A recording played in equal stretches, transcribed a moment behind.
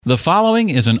The following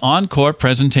is an encore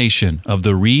presentation of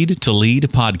the Read to Lead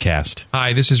podcast.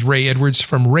 Hi, this is Ray Edwards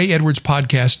from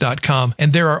rayedwardspodcast.com,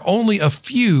 and there are only a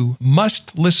few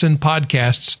must-listen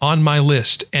podcasts on my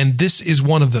list, and this is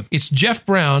one of them. It's Jeff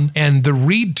Brown and the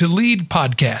Read to Lead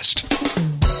podcast.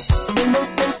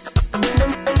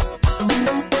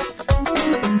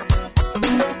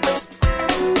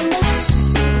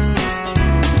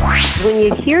 When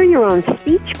you hear your own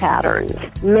speech patterns,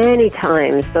 many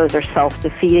times those are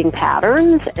self-defeating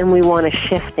patterns, and we want to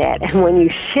shift it. And when you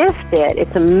shift it,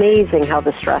 it's amazing how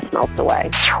the stress melts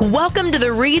away. Welcome to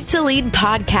the Read to Lead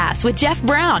podcast with Jeff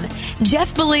Brown.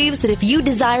 Jeff believes that if you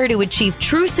desire to achieve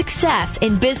true success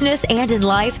in business and in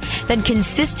life, then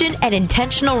consistent and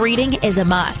intentional reading is a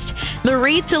must. The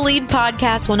Read to Lead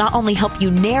podcast will not only help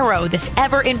you narrow this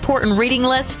ever-important reading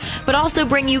list, but also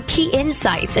bring you key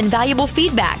insights and valuable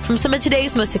feedback from some of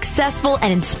today's most successful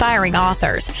and inspiring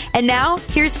authors. And now,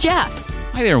 here's Jeff.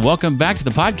 Hi there. Welcome back to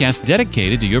the podcast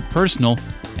dedicated to your personal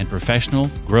and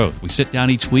professional growth. We sit down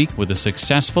each week with a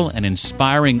successful and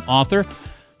inspiring author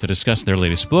to discuss their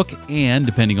latest book and,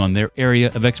 depending on their area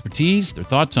of expertise, their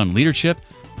thoughts on leadership,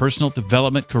 personal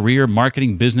development, career,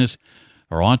 marketing, business,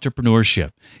 or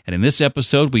entrepreneurship. And in this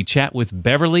episode, we chat with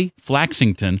Beverly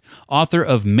Flaxington, author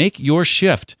of Make Your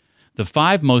Shift, the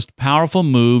 5 most powerful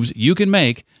moves you can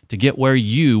make to get where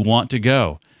you want to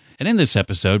go. And in this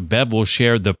episode, Bev will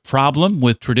share the problem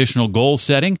with traditional goal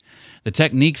setting, the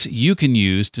techniques you can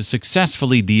use to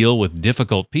successfully deal with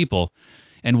difficult people,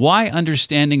 and why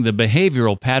understanding the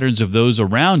behavioral patterns of those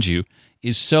around you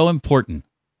is so important.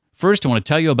 First, I want to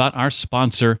tell you about our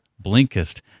sponsor,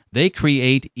 Blinkist. They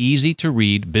create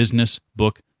easy-to-read business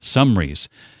book summaries.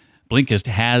 Blinkist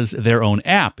has their own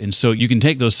app, and so you can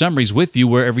take those summaries with you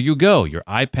wherever you go, your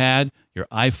iPad, your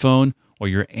iPhone, or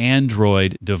your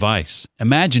Android device.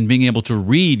 Imagine being able to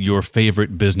read your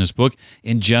favorite business book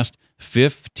in just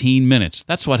 15 minutes.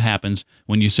 That's what happens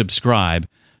when you subscribe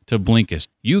to Blinkist.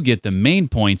 You get the main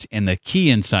points and the key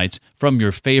insights from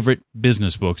your favorite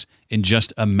business books in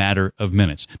just a matter of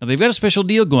minutes. Now, they've got a special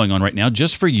deal going on right now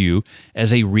just for you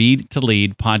as a Read to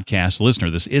Lead podcast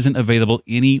listener. This isn't available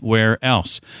anywhere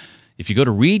else. If you go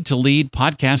to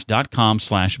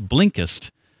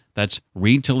readtoleadpodcast.com/Blinkist, that's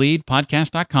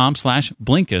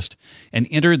readtoleadpodcast.com/Blinkist, and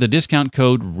enter the discount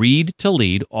code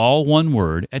READ2LEAD, all one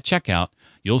word, at checkout,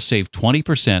 you'll save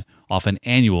 20% off an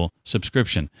annual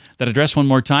subscription. That address one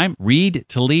more time,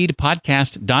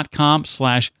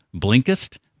 readtoleadpodcast.com/Blinkist,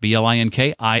 Blinkist,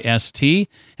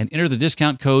 and enter the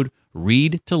discount code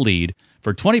READ2LEAD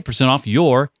for 20% off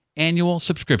your annual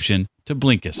subscription to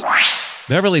Blinkist.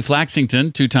 Beverly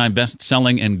Flaxington, 2-time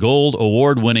best-selling and gold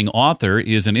award-winning author,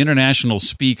 is an international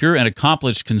speaker and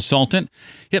accomplished consultant,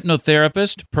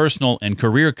 hypnotherapist, personal and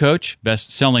career coach,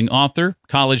 best-selling author,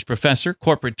 college professor,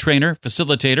 corporate trainer,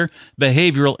 facilitator,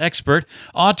 behavioral expert,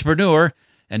 entrepreneur,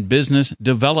 and business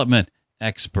development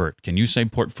expert. Can you say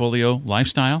portfolio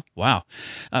lifestyle? Wow.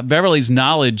 Beverly's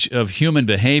knowledge of human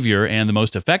behavior and the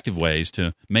most effective ways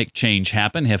to make change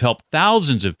happen have helped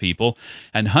thousands of people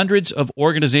and hundreds of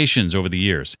organizations over the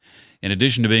years. In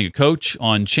addition to being a coach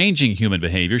on changing human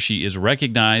behavior, she is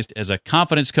recognized as a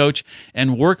confidence coach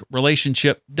and work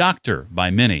relationship doctor by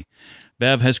many.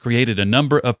 Bev has created a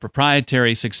number of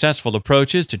proprietary successful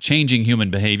approaches to changing human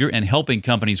behavior and helping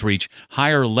companies reach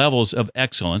higher levels of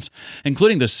excellence,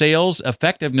 including the sales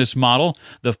effectiveness model,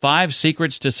 the 5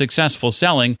 secrets to successful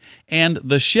selling, and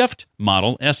the SHIFT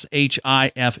model,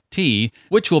 SHIFT,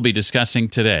 which we'll be discussing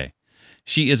today.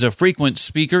 She is a frequent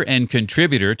speaker and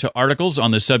contributor to articles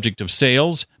on the subject of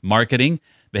sales, marketing,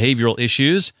 behavioral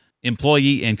issues,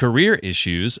 employee and career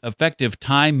issues, effective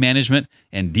time management,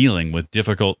 and dealing with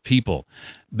difficult people.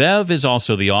 Bev is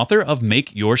also the author of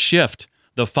Make Your Shift,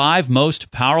 the 5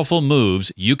 most powerful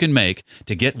moves you can make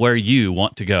to get where you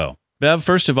want to go. Bev,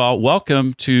 first of all,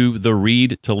 welcome to the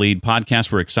Read to Lead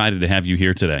podcast. We're excited to have you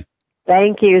here today.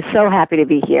 Thank you. So happy to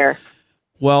be here.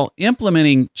 Well,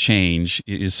 implementing change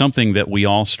is something that we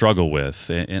all struggle with,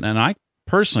 and I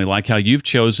personally like how you've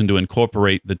chosen to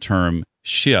incorporate the term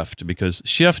shift, because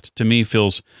shift to me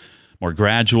feels more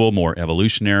gradual, more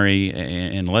evolutionary,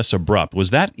 and less abrupt. Was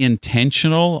that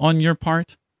intentional on your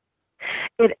part?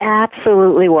 It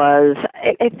absolutely was.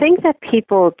 I think that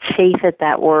people chafe at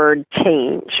that word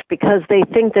change because they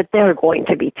think that they're going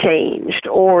to be changed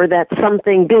or that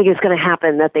something big is going to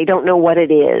happen that they don't know what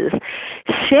it is.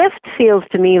 Shift feels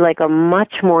to me like a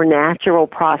much more natural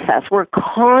process. We're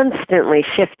constantly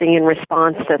shifting in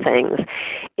response to things.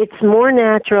 It's more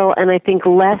natural and I think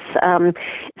less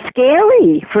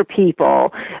scary for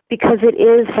people because it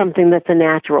is something that's a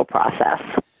natural process.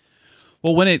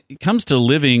 Well, when it comes to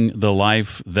living the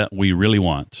life that we really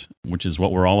want, which is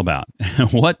what we're all about,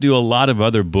 what do a lot of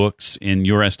other books, in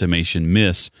your estimation,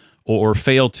 miss or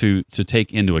fail to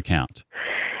take into account?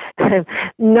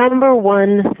 Number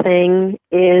one thing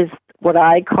is what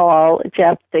I call,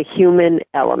 Jeff, the human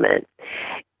element.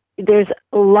 There's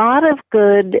a lot of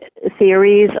good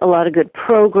theories, a lot of good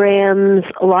programs,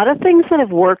 a lot of things that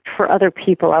have worked for other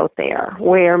people out there,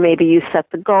 where maybe you set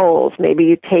the goals, maybe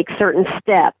you take certain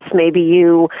steps, maybe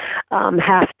you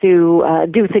have to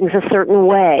do things a certain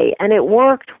way. And it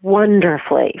worked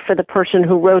wonderfully for the person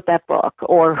who wrote that book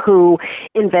or who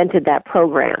invented that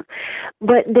program.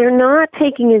 But they're not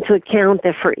taking into account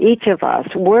that for each of us,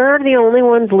 we're the only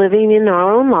ones living in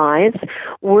our own lives.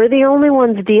 We're the only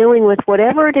ones dealing with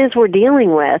whatever it is we're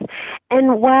dealing with.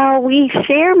 And while we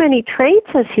share many traits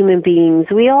as human beings,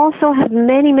 we also have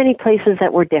many, many places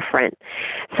that we're different.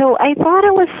 So I thought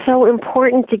it was so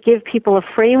important to give people a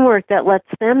framework that lets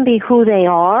them be who they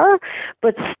are,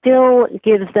 but still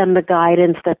gives them the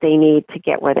guidance that they need to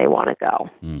get where they want to go.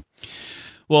 Mm.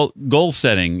 Well, goal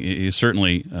setting is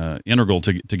certainly integral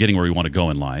to getting where we want to go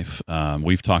in life.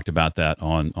 We've talked about that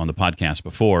on the podcast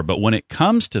before. But when it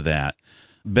comes to that,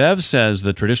 Bev says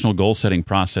the traditional goal-setting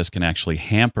process can actually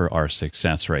hamper our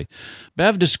success rate.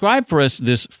 Bev, describe for us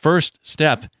this first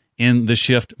step in the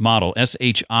SHIFT model,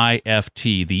 SHIFT,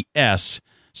 the S,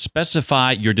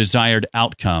 specify your desired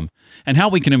outcome, and how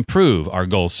we can improve our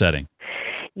goal setting.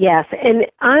 Yes, and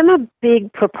I'm a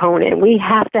big proponent. We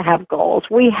have to have goals.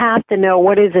 We have to know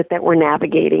what is it that we're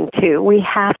navigating to. We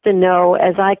have to know,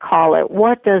 as I call it,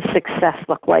 what does success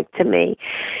look like to me?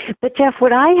 But Jeff,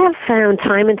 what I have found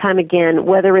time and time again,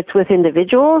 whether it's with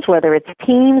individuals, whether it's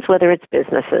teams, whether it's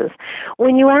businesses,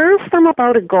 when you ask them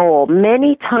about a goal,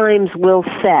 many times we'll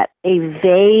set a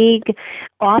vague,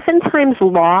 oftentimes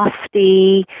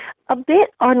lofty, a bit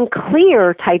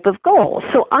unclear type of goal.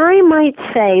 So I might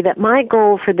say that my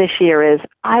goal for this year is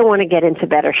I want to get into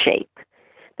better shape.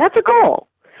 That's a goal.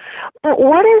 But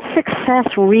what does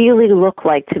success really look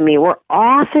like to me? We're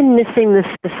often missing the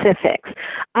specifics.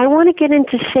 I want to get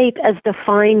into shape as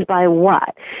defined by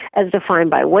what? As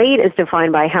defined by weight, as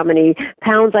defined by how many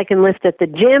pounds I can lift at the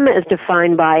gym, as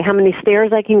defined by how many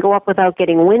stairs I can go up without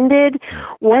getting winded.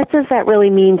 What does that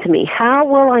really mean to me? How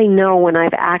will I know when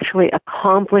I've actually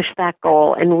accomplished that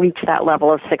goal and reached that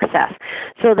level of success?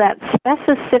 So that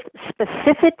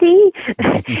specificity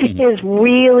is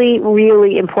really,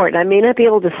 really important. I may not be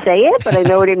able to say it, but I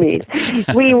know what it means.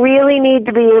 We really need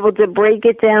to be able to break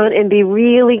it down and be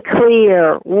really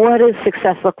clear. What does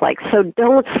success look like? So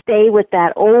don't stay with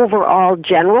that overall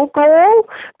general goal,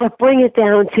 but bring it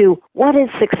down to what is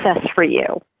success for you?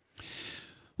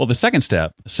 Well, the second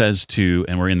step says to,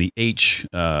 and we're in the H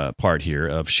part here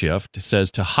of SHIFT,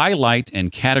 says to highlight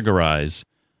and categorize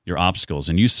your obstacles.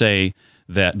 And you say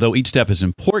that though each step is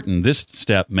important, this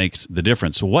step makes the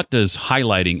difference. So what does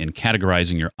highlighting and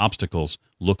categorizing your obstacles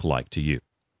look like to you?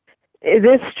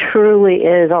 This truly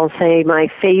is, I'll say, my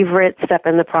favorite step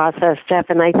in the process, Jeff,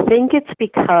 and I think it's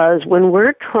because when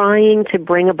we're trying to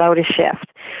bring about a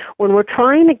shift, when we're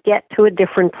trying to get to a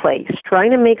different place, trying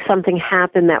to make something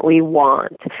happen that we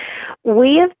want,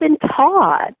 we have been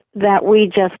taught that we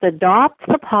just adopt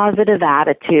the positive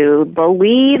attitude,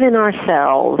 believe in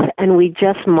ourselves, and we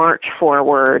just march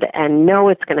forward and know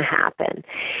it's going to happen.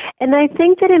 And I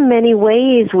think that in many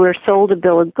ways we're sold a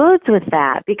bill of goods with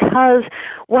that, because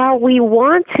while we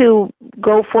want to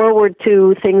go forward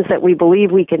to things that we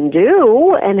believe we can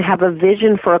do and have a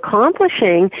vision for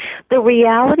accomplishing, the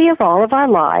reality of all of our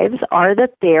lives are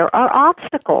that there are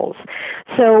obstacles.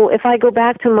 So if I go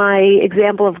back to my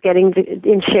example of getting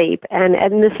in shape, and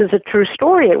this is a true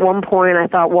story. At one point I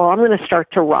thought, well, I'm going to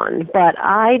start to run, but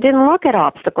I didn't look at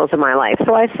obstacles in my life.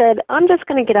 So I said, I'm just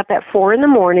going to get up at 4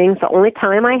 a.m. It's the only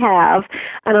time I have,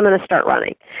 and I'm going to start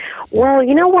running. Well,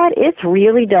 you know what? It's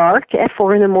really dark at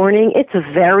 4 a.m. It's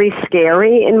very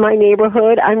scary in my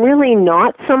neighborhood. I'm really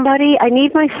not somebody. I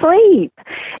need my sleep.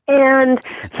 And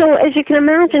so as you can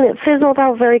imagine, it fizzled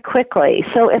out very quickly.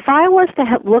 So if I was to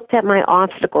have looked at my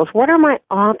obstacles, what are my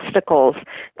obstacles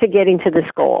to getting to this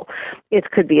goal?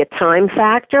 It could be a time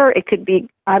factor. It could be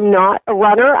I'm not a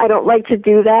runner. I don't like to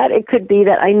do that. It could be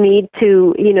that I need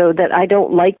to, that I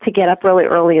don't like to get up really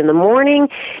early in the morning.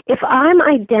 If I'm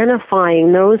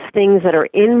identifying those things that are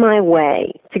in my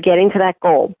way to getting to that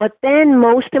goal, but then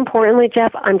most importantly,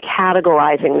 Jeff, I'm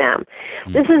categorizing them.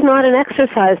 This is not an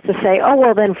exercise to say, oh,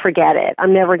 well, then forget it.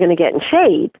 I'm never going to get in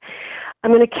shape.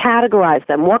 I'm going to categorize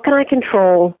them. What can I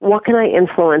control? What can I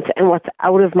influence? And what's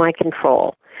out of my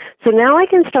control? So now I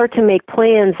can start to make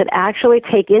plans that actually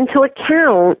take into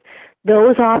account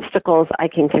those obstacles I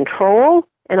can control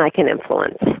and I can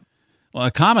influence. Well,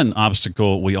 a common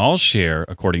obstacle we all share,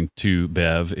 according to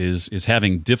Bev, is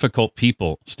having difficult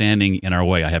people standing in our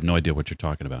way. I have no idea what you're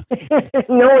talking about.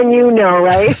 Knowing you know,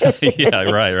 right? Yeah,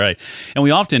 right. And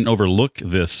we often overlook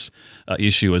this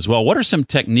issue as well. What are some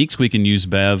techniques we can use,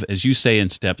 Bev, as you say in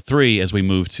step 3, as we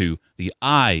move to the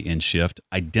I in shift,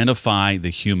 identify the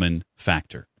human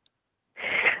factor?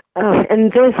 Oh,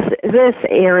 and this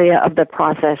area of the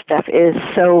process, Jeff, is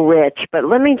so rich. But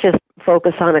let me just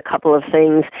focus on a couple of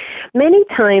things. Many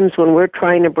times when we're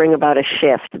trying to bring about a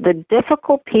shift, the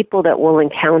difficult people that we'll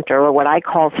encounter are what I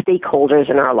call stakeholders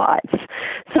in our lives.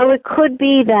 So it could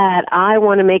be that I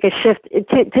want to make a shift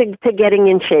to getting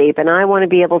in shape, and I want to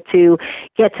be able to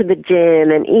get to the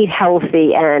gym and eat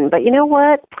healthy. But you know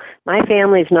what? My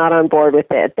family's not on board with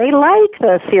it. They like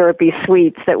the syrupy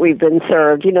sweets that we've been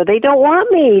served. They don't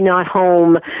want me not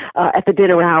home at the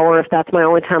dinner hour if that's my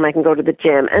only time I can go to the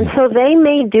gym. And so they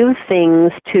may do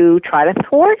things to try to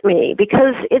thwart me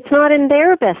because it's not in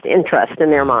their best interest in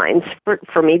their minds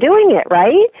for me doing it,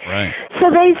 right? Right. So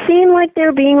they seem like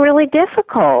they're being really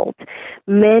difficult.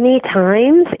 Many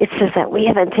times it's just that we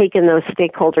haven't taken those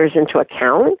stakeholders into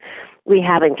account. We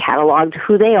haven't cataloged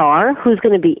who they are, who's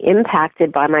going to be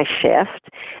impacted by my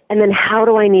shift, and then how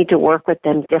do I need to work with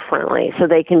them differently so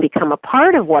they can become a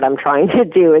part of what I'm trying to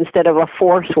do instead of a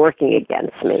force working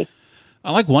against me.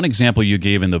 I like one example you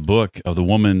gave in the book of the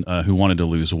woman who wanted to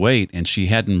lose weight, and she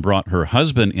hadn't brought her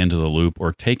husband into the loop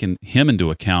or taken him into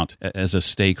account as a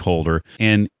stakeholder,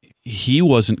 and he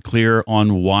wasn't clear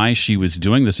on why she was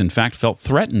doing this, in fact, felt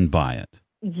threatened by it.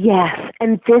 Yes,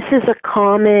 and this is a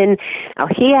common,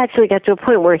 he actually got to a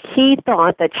point where he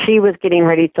thought that she was getting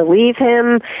ready to leave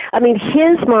him. I mean,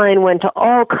 his mind went to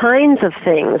all kinds of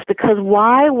things because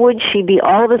why would she be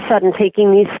all of a sudden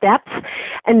taking these steps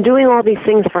and doing all these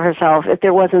things for herself if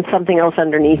there wasn't something else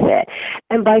underneath it?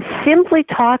 And by simply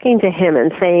talking to him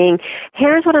and saying,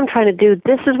 here's what I'm trying to do,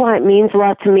 this is why it means a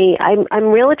lot to me, I'm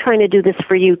really trying to do this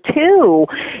for you too,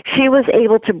 she was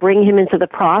able to bring him into the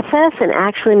process and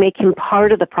actually make him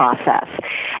part of the process.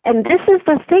 And this is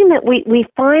the thing that we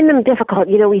find them difficult.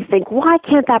 We think, why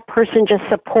can't that person just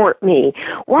support me?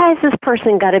 Why has this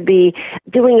person got to be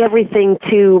doing everything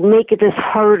to make this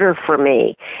harder for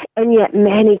me? And yet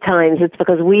many times it's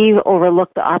because we've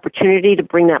overlooked the opportunity to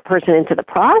bring that person into the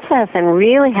process and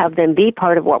really have them be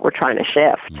part of what we're trying to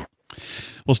shift.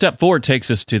 Well, step 4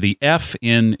 takes us to the F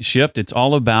in shift. It's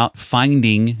all about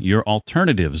finding your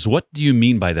alternatives. What do you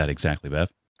mean by that exactly, Bev?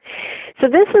 So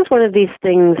this is one of these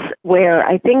things where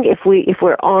I think if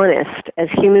we're honest as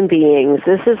human beings,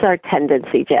 this is our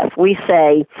tendency, Jeff. We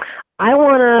say, I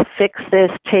want to fix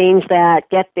this, change that,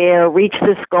 get there, reach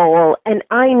this goal, and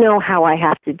I know how I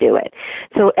have to do it.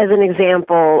 So as an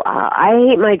example, I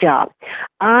hate my job.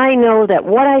 I know that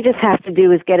what I just have to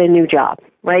do is get a new job,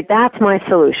 right? That's my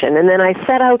solution. And then I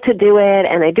set out to do it,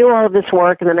 and I do all of this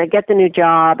work, and then I get the new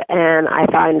job, and I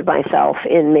find myself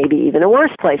in maybe even a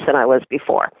worse place than I was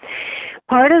before.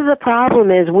 Part of the problem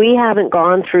is we haven't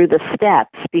gone through the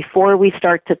steps before we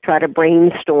start to try to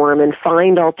brainstorm and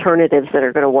find alternatives that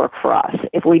are going to work for us.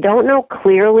 If we don't know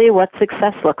clearly what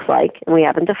success looks like, and we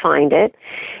haven't defined it,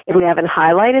 if we haven't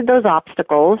highlighted those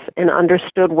obstacles and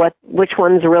understood which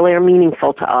ones really are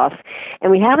meaningful to us,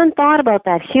 and we haven't thought about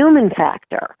that human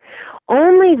factor,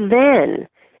 only then,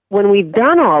 when we've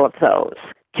done all of those,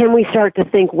 can we start to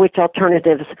think which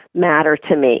alternatives matter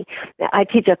to me? I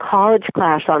teach a college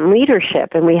class on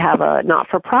leadership, and we have a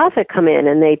not-for-profit come in,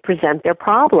 and they present their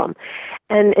problem.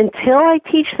 And until I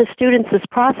teach the students this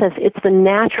process, it's the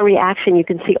natural reaction. You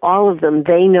can see all of them.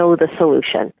 They know the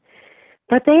solution.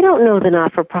 But they don't know the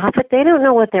not-for-profit. They don't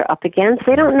know what they're up against.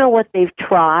 They don't know what they've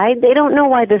tried. They don't know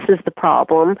why this is the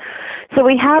problem. So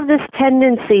we have this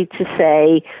tendency to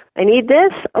say, I need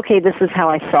this. Okay, this is how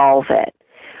I solve it.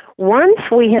 Once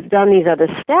we have done these other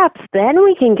steps, then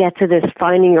we can get to this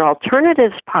finding your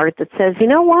alternatives part that says, you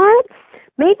know what?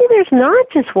 Maybe there's not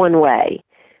just one way.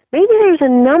 Maybe there's a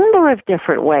number of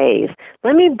different ways.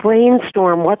 Let me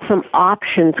brainstorm what some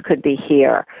options could be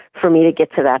here for me to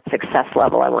get to that success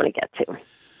level I want to get to.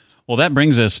 Well, that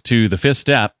brings us to the 5th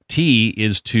step. T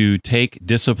is to take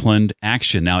disciplined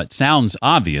action. Now, it sounds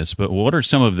obvious, but what are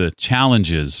some of the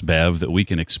challenges, Bev, that we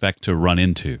can expect to run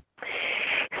into?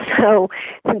 So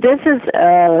this is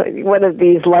one of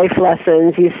these life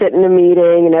lessons. You sit in a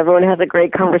meeting and everyone has a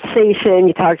great conversation.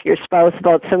 You talk to your spouse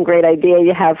about some great idea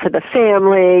you have for the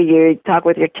family. You talk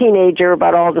with your teenager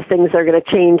about all the things they're going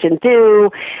to change and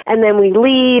do. And then we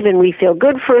leave and we feel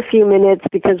good for a few minutes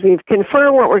because we've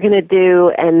confirmed what we're going to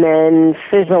do and then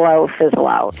fizzle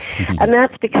out. And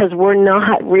that's because we're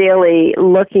not really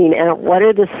looking at what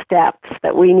are the steps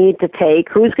that we need to take,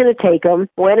 who's going to take them,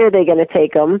 when are they going to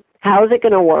take them, How's it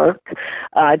going to work?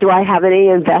 Do I have any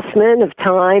investment of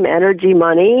time, energy,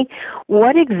 money?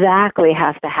 What exactly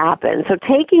has to happen? So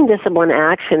taking discipline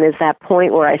action is that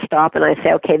point where I stop and I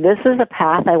say, okay, this is a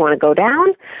path I want to go down.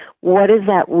 What does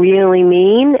that really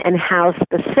mean? And how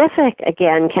specific,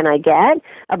 again, can I get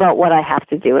about what I have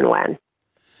to do and when?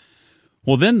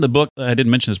 Well, then the book, I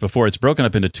didn't mention this before, it's broken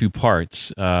up into two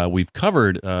parts. We've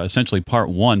covered essentially part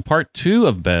one. Part two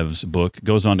of Bev's book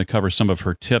goes on to cover some of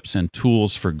her tips and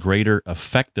tools for greater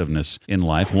effectiveness in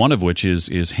life, one of which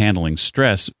is handling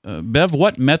stress. Bev,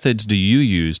 what methods do you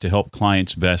use to help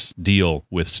clients best deal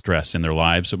with stress in their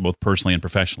lives, both personally and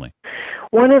professionally?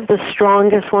 One of the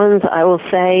strongest ones, I will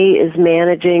say, is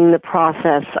managing the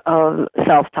process of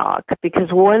self-talk.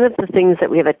 Because one of the things that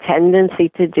we have a tendency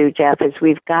to do, Jeff, is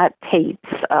we've got tapes,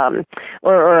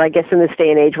 or I guess in this day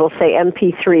and age, we'll say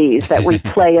MP3s that we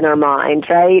play in our mind,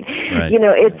 right? You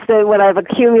know, it's what I've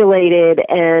accumulated.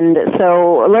 And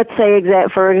so let's say,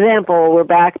 for example, we're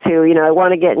back to, you know, I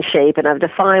want to get in shape, and I've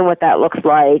defined what that looks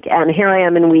like. And here I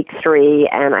am in week 3,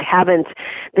 and I haven't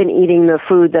been eating the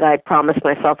food that I promised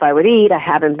myself I would eat. I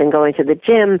haven't been going to the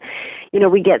gym. You know,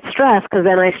 we get stressed because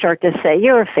then I start to say,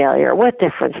 you're a failure. What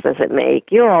difference does it make?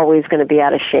 You're always going to be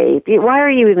out of shape. Why are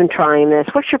you even trying this?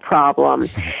 What's your problem?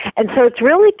 And so it's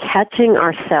really catching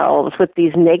ourselves with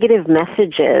these negative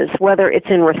messages, whether it's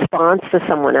in response to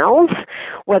someone else,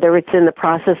 whether it's in the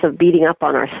process of beating up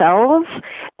on ourselves,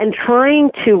 and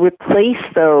trying to replace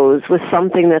those with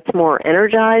something that's more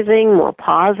energizing, more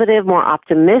positive, more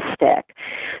optimistic.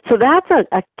 So that's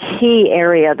a key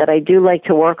area that I do like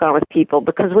to work on with people,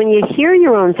 because when you hear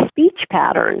your own speech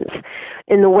patterns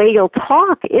in the way you'll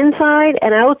talk inside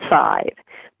and outside,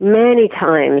 many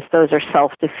times those are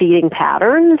self-defeating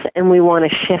patterns, and we want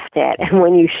to shift it. And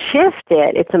when you shift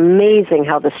it, it's amazing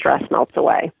how the stress melts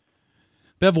away.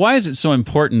 Bev, why is it so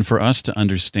important for us to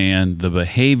understand the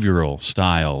behavioral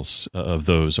styles of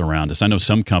those around us? I know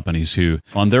some companies who,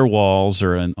 on their walls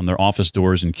or on their office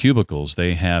doors and cubicles,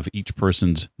 they have each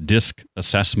person's DISC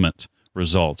assessment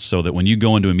results, so that when you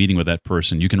go into a meeting with that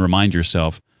person, you can remind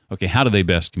yourself, okay, how do they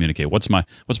best communicate? What's my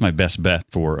best bet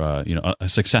for a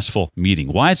successful meeting?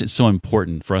 Why is it so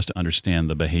important for us to understand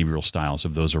the behavioral styles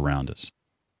of those around us?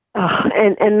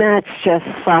 And that's just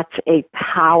such a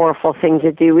powerful thing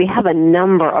to do. We have a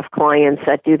number of clients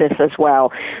that do this as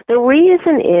well. The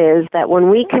reason is that when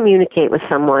we communicate with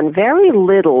someone, very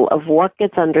little of what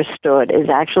gets understood is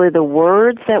actually the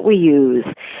words that we use,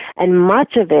 and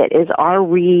much of it is our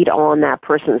read on that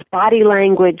person's body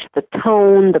language, the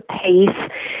tone, the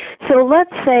pace. So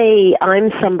let's say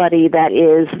I'm somebody that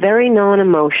is very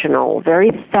non-emotional,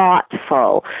 very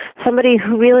thoughtful, somebody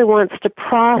who really wants to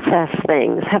process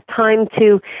things, have time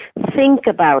to think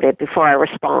about it before I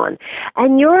respond.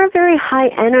 And you're a very high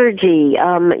energy.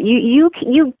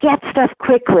 You get stuff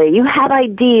quickly. You have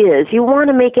ideas. You want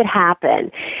to make it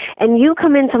happen. And you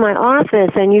come into my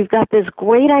office and you've got this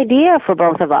great idea for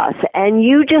both of us, and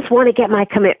you just want to get my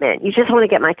commitment. You just want to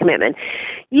get my commitment.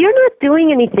 You're not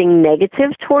doing anything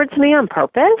negative towards me on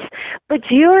purpose, but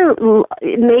you're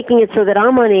making it so that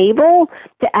I'm unable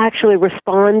to actually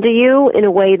respond to you in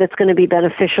a way that's going to be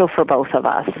beneficial for both of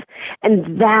us.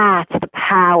 And that's the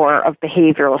power of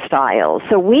behavioral styles.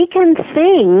 So we can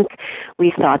think,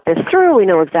 we've thought this through, we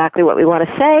know exactly what we want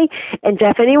to say. And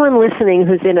Jeff, anyone listening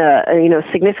who's in a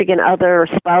significant other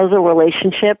spousal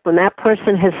relationship, when that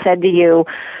person has said to you,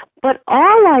 but all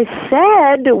I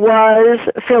said was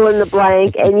fill in the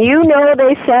blank, and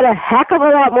they said a heck of a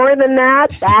lot more than that.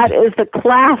 That is the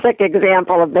classic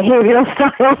example of behavioral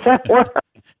styles at work.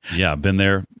 Yeah, been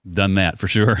there, done that for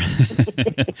sure.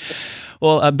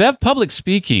 Well, Bev, public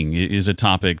speaking is a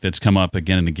topic that's come up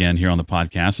again and again here on the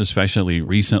podcast, especially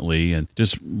recently, and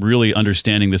just really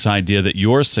understanding this idea that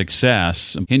your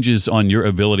success hinges on your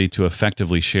ability to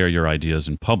effectively share your ideas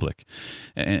in public.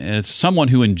 And as someone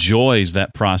who enjoys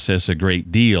that process a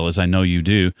great deal, as I know you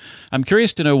do, I'm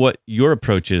curious to know what your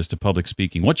approach is to public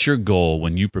speaking. What's your goal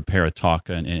when you prepare a talk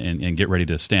and get ready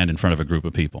to stand in front of a group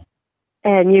of people?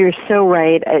 And you're so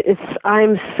right.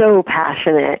 I'm so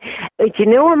passionate. But you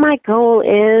know what my goal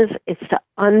is? It's to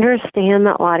understand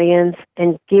the audience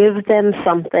and give them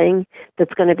something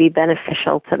that's going to be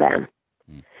beneficial to them.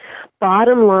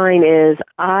 Bottom line is,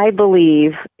 I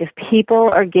believe if people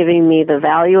are giving me the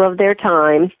value of their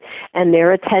time and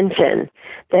their attention,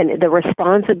 then the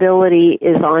responsibility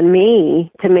is on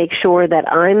me to make sure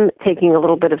that I'm taking a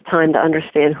little bit of time to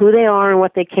understand who they are and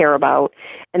what they care about,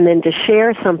 and then to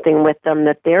share something with them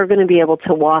that they're going to be able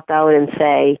to walk out and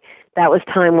say, that was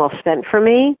time well spent for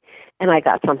me, and I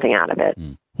got something out of it.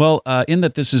 Well, in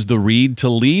that this is the Read to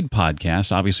Lead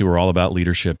podcast, obviously we're all about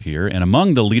leadership here. And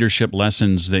among the leadership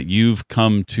lessons that you've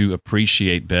come to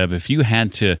appreciate, Bev, if you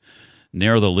had to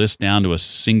narrow the list down to a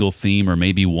single theme or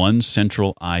maybe one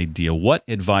central idea, what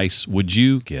advice would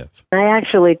you give? I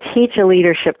actually teach a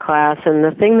leadership class, and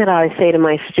the thing that I say to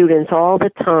my students all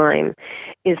the time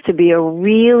is to be a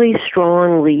really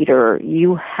strong leader,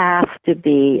 you have to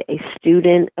be a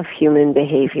student of human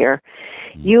behavior.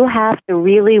 You have to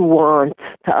really want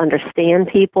to understand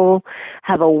people,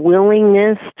 have a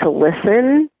willingness to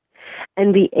listen,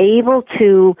 and be able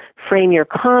to frame your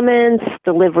comments,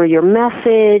 deliver your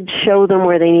message, show them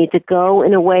where they need to go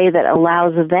in a way that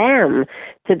allows them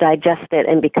to digest it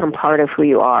and become part of who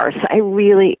you are. So I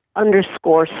really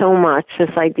underscore so much this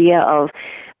idea of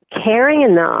caring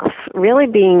enough, really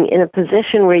being in a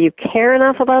position where you care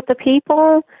enough about the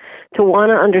people to want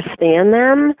to understand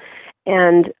them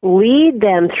and lead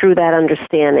them through that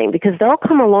understanding, because they'll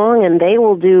come along and they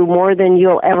will do more than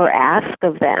you'll ever ask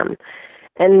of them.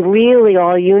 And really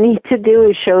all you need to do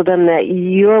is show them that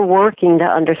you're working to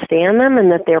understand them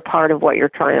and that they're part of what you're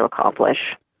trying to accomplish.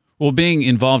 Well, being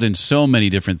involved in so many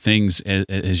different things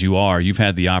as you are, you've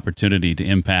had the opportunity to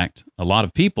impact a lot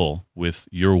of people with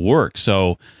your work.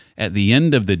 So at the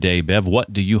end of the day, Bev,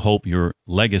 what do you hope your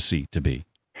legacy to be?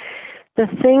 The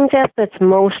thing, Jeff, that's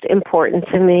most important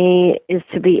to me is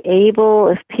to be able,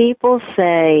 if people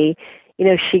say, you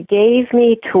know, she gave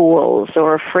me tools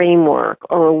or a framework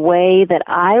or a way that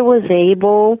I was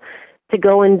able to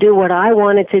go and do what I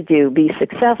wanted to do, be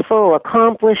successful,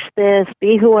 accomplish this,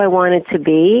 be who I wanted to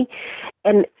be,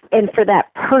 and for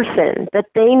that person, that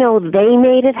they know they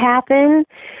made it happen,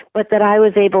 but that I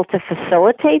was able to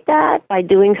facilitate that by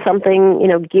doing something, you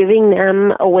know, giving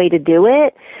them a way to do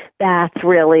it. That's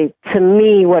really, to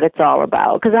me, what it's all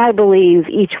about. Because I believe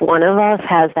each one of us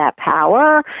has that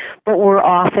power, but we're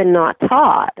often not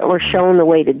taught or shown the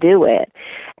way to do it.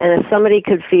 And if somebody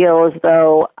could feel as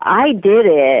though I did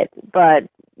it, but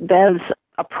Bev's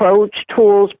approach,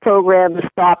 tools, programs,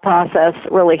 thought process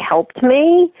really helped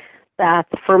me,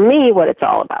 that's, for me, what it's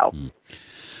all about.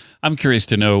 I'm curious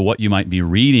to know what you might be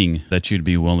reading that you'd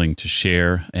be willing to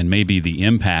share, and maybe the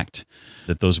impact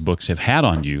that those books have had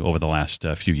on you over the last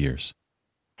few years.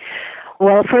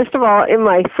 Well, first of all, in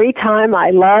my free time,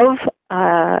 I love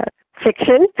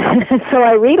fiction. So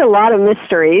I read a lot of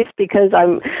mysteries because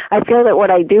I feel that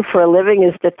what I do for a living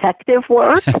is detective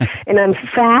work, and I'm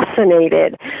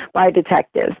fascinated by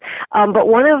detectives. But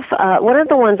one of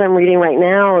the ones I'm reading right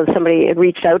now, somebody had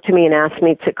reached out to me and asked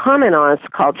me to comment on. It's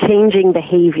called Changing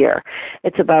Behavior.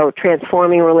 It's about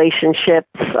transforming relationships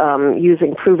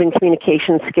using proven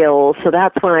communication skills. So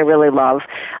that's one I really love.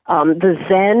 The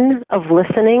Zen of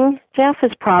Listening, Jeff,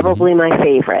 is probably my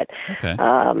favorite. Okay.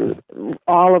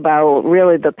 All about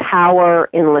really the power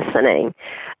in listening.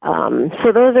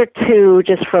 So those are two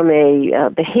just from a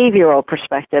behavioral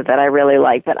perspective that I really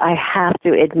like. But I have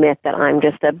to admit that I'm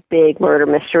just a big murder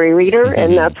mystery reader,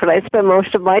 and that's what I spend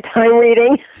most of my time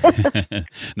reading.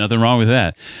 Nothing wrong with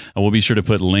that. We'll be sure to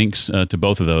put links to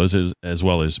both of those, as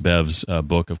well as Bev's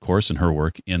book, of course, and her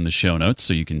work in the show notes,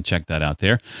 so you can check that out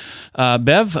there.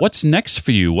 Bev, what's next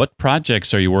for you? What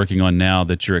projects are you working on now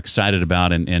that you're excited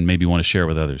about and maybe want to share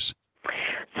with others?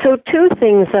 So two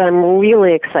things that I'm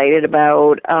really excited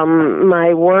about.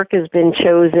 My work has been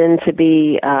chosen to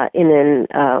be in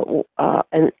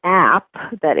an app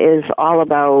that is all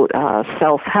about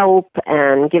self-help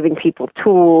and giving people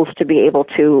tools to be able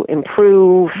to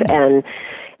improve and,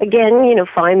 again, you know,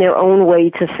 find their own way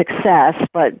to success,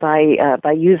 but by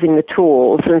using the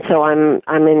tools. And so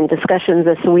I'm in discussions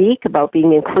this week about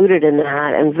being included in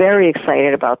that, and very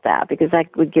excited about that because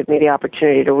that would give me the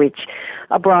opportunity to reach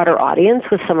a broader audience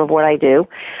with some of what I do.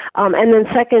 And then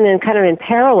second, and kind of in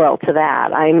parallel to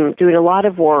that, I'm doing a lot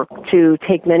of work to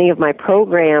take many of my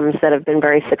programs that have been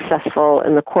very successful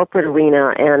in the corporate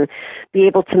arena and be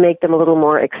able to make them a little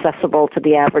more accessible to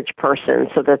the average person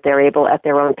so that they're able at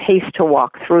their own pace to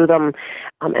walk through them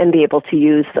and be able to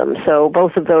use them. So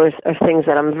both of those are things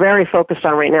that I'm very focused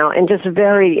on right now and just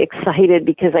very excited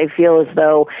because I feel as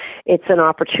though it's an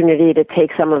opportunity to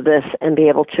take some of this and be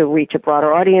able to reach a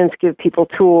broader audience, give people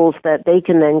tools that they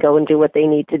can then go and do what they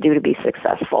need to do to be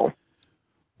successful.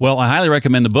 Well, I highly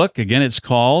recommend the book. Again, it's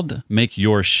called Make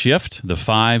Your Shift, the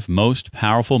 5 Most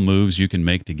Powerful Moves You Can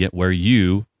Make to Get Where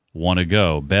You Want to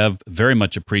Go. Bev, very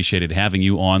much appreciated having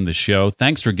you on the show.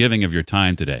 Thanks for giving of your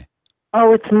time today.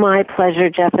 Oh, it's my pleasure,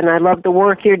 Jeff, and I love the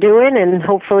work you're doing, and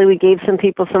hopefully we gave some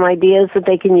people some ideas that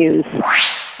they can use.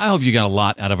 I hope you got a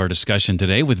lot out of our discussion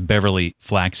today with Beverly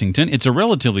Flaxington. It's a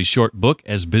relatively short book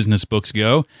as business books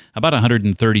go, about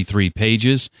 133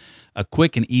 pages. A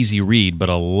quick and easy read, but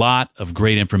a lot of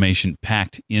great information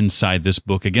packed inside this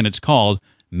book. Again, it's called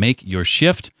Make Your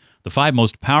Shift, the 5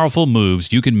 most powerful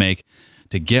moves you can make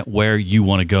to get where you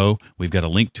want to go. We've got a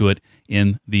link to it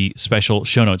in the special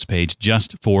show notes page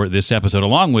just for this episode,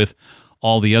 along with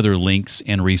all the other links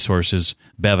and resources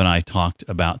Bev and I talked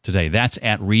about today. That's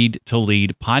at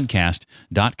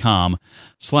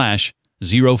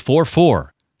readtoleadpodcast.com/044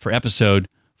 for episode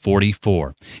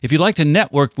 44. If you'd like to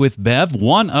network with Bev,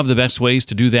 one of the best ways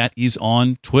to do that is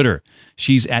on Twitter.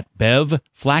 She's at Bev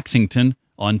Flaxington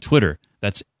on Twitter.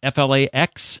 That's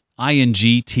Flaxington,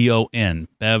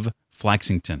 Bev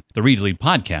Flaxington. The Read to Lead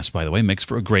podcast, by the way, makes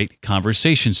for a great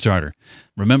conversation starter.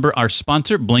 Remember our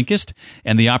sponsor, Blinkist,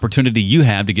 and the opportunity you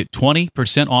have to get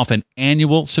 20% off an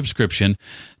annual subscription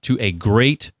to a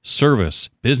great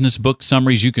service. Business book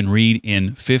summaries you can read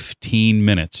in 15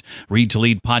 minutes.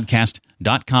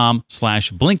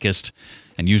 readtoleadpodcast.com/Blinkist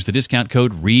and use the discount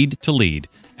code READ2LEAD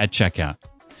at checkout.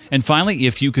 And finally,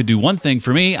 if you could do one thing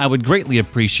for me, I would greatly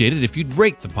appreciate it if you'd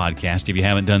rate the podcast if you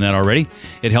haven't done that already.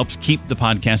 It helps keep the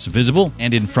podcast visible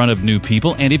and in front of new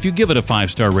people. And if you give it a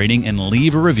 5-star rating and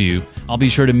leave a review, I'll be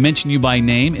sure to mention you by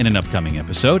name in an upcoming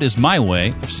episode as my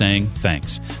way of saying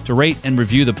thanks. To rate and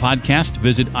review the podcast,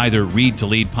 visit either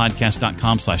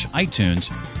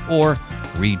readtoleadpodcast.com/iTunes or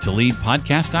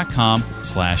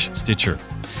readtoleadpodcast.com/Stitcher.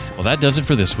 Well, that does it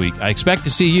for this week. I expect to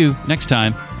see you next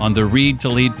time on the Read to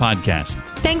Lead podcast.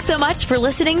 Thanks so much for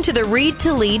listening to the Read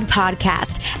to Lead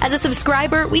podcast. As a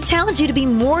subscriber, we challenge you to be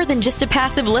more than just a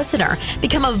passive listener.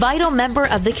 Become a vital member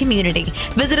of the community.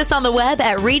 Visit us on the web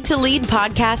at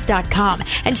readtoleadpodcast.com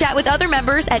and chat with other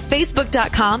members at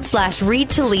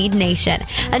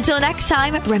facebook.com/readtoleadnation. Until next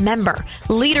time, remember,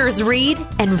 leaders read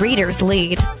and readers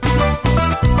lead.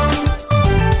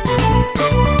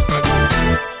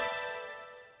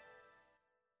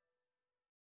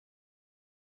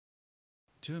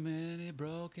 Too many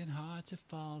broken hearts have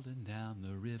fallen down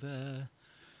the river.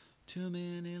 Too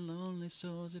many lonely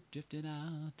souls have drifted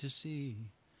out to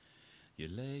sea. You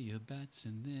lay your bets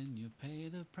and then you pay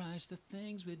the price. The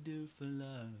things we do for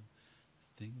love.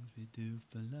 The things we do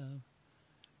for love.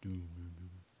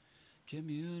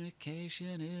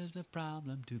 Communication is the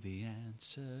problem to the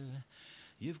answer.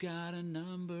 You've got a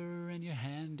number and your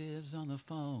hand is on the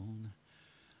phone.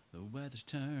 The weather's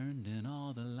turned and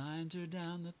all the lines are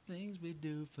down. The things we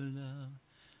do for love,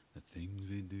 the things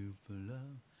we do for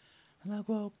love. Like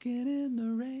walking in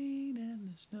the rain and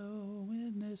the snow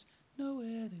and there's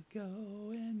nowhere to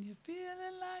go. And you're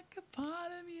feeling like a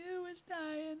part of you is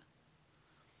dying.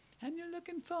 And you're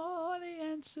looking for the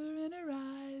answer in her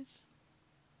eyes.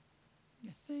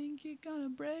 You think you're gonna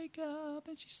break up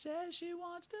and she says she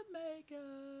wants to make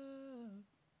up.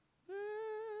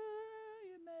 Ooh,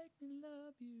 you make me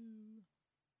love you.